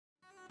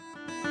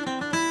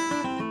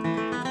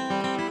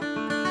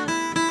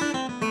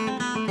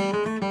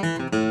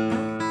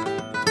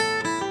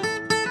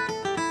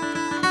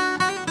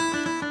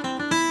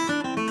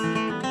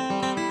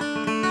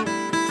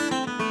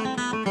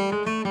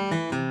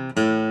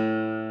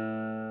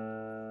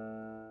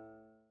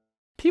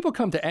People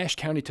come to Ashe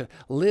County to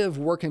live,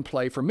 work, and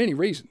play for many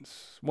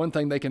reasons. One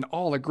thing they can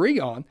all agree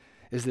on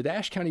is that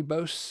Ashe County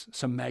boasts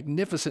some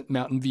magnificent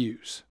mountain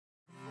views.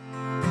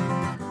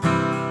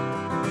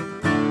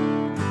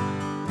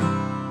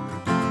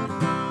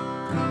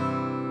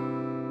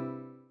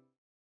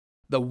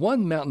 The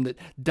one mountain that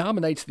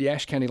dominates the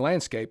Ashe County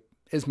landscape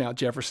is Mount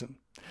Jefferson.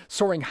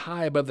 Soaring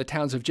high above the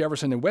towns of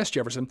Jefferson and West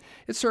Jefferson,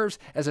 it serves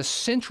as a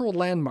central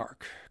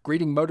landmark,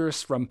 greeting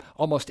motorists from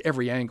almost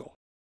every angle.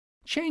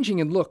 Changing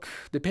in look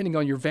depending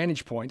on your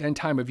vantage point and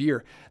time of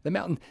year, the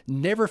mountain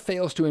never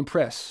fails to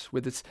impress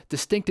with its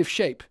distinctive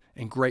shape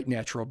and great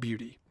natural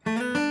beauty.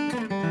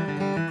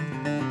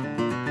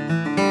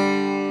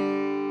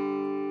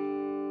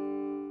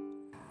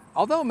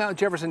 Although Mount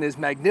Jefferson is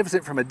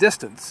magnificent from a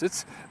distance,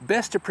 it's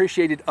best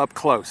appreciated up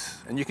close,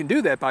 and you can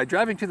do that by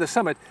driving to the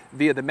summit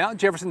via the Mount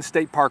Jefferson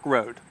State Park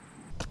Road.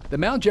 The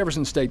Mount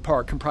Jefferson State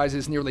Park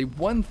comprises nearly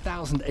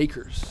 1,000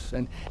 acres,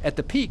 and at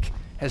the peak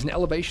has an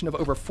elevation of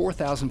over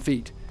 4,000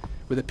 feet.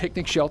 With a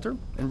picnic shelter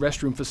and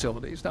restroom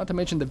facilities, not to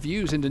mention the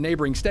views into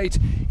neighboring states,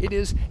 it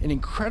is an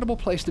incredible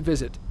place to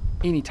visit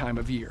any time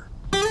of year.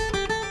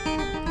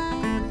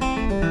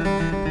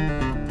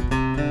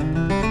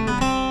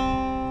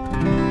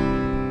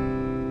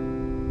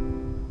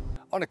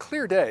 On a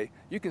clear day,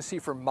 you can see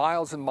for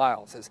miles and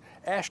miles as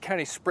Ashe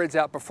County spreads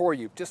out before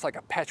you just like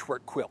a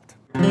patchwork quilt.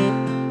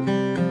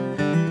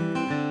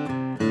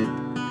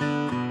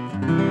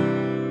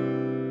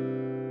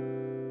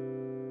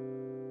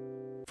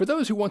 For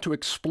those who want to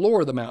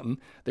explore the mountain,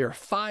 there are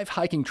 5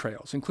 hiking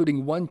trails,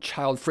 including one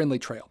child-friendly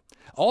trail.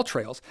 All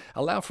trails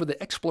allow for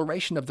the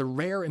exploration of the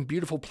rare and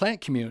beautiful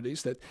plant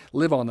communities that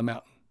live on the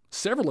mountain,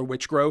 several of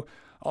which grow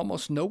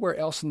almost nowhere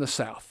else in the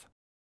South.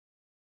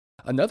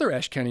 Another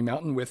Ashe County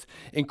mountain with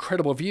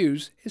incredible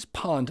views is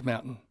Pond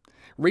Mountain.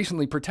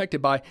 Recently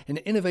protected by an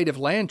innovative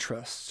land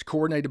trust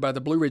coordinated by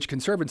the Blue Ridge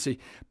Conservancy,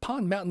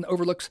 Pond Mountain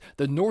overlooks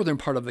the northern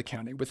part of the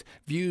county with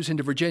views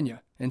into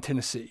Virginia and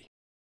Tennessee.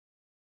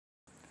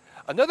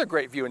 Another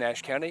great view in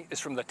Ashe County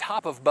is from the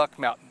top of Buck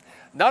Mountain.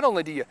 Not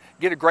only do you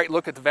get a great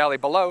look at the valley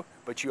below,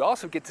 but you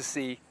also get to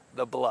see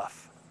the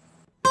bluff.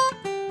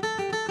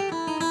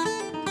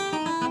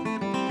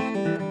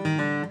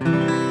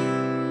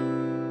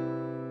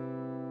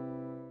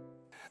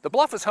 The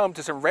bluff is home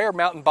to some rare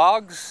mountain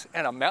bogs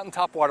and a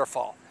mountaintop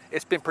waterfall.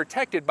 It's been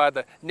protected by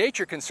the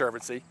Nature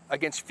Conservancy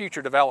against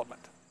future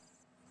development.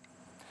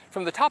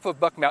 From the top of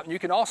Buck Mountain, you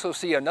can also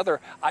see another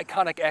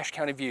iconic Ashe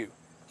County view,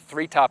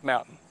 Three Top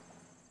Mountain.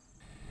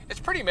 It's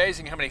pretty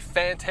amazing how many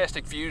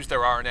fantastic views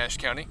there are in Ashe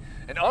County,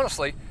 and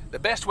honestly, the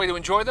best way to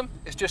enjoy them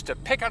is just to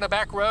pick out a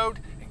back road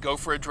and go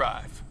for a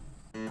drive.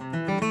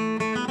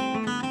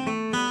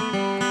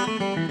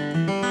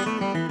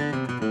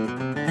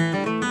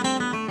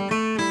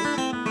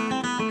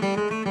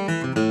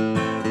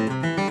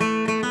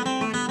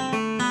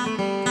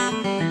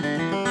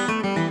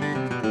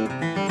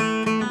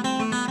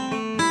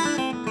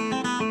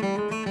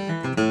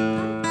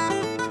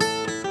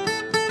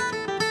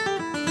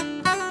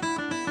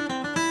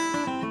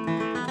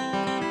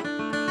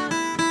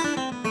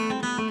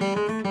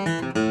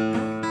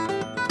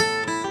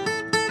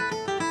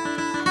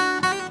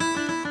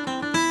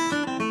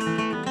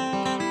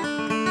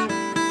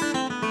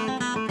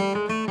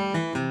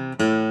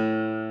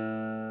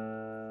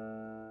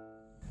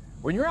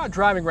 When you're out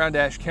driving around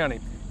Ashe County,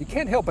 you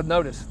can't help but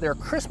notice there are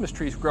Christmas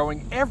trees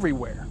growing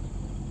everywhere.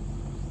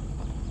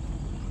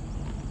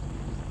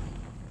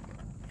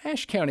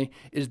 Ashe County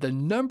is the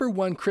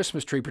 #1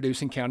 Christmas tree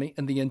producing county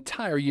in the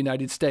entire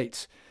United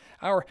States.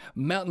 Our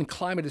mountain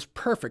climate is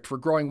perfect for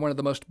growing one of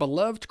the most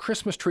beloved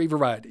Christmas tree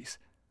varieties,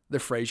 the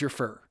Fraser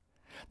fir.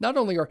 Not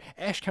only are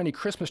Ashe County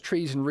Christmas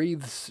trees and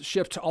wreaths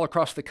shipped all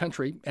across the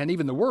country and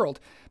even the world,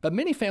 but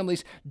many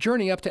families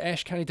journey up to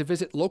Ashe County to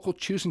visit local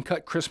choose and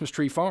cut Christmas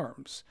tree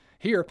farms.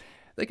 Here,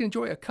 they can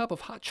enjoy a cup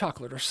of hot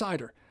chocolate or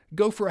cider,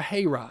 go for a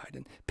hayride,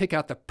 and pick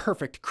out the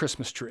perfect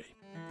Christmas tree.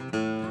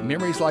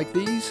 Memories like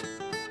these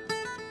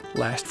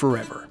last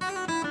forever.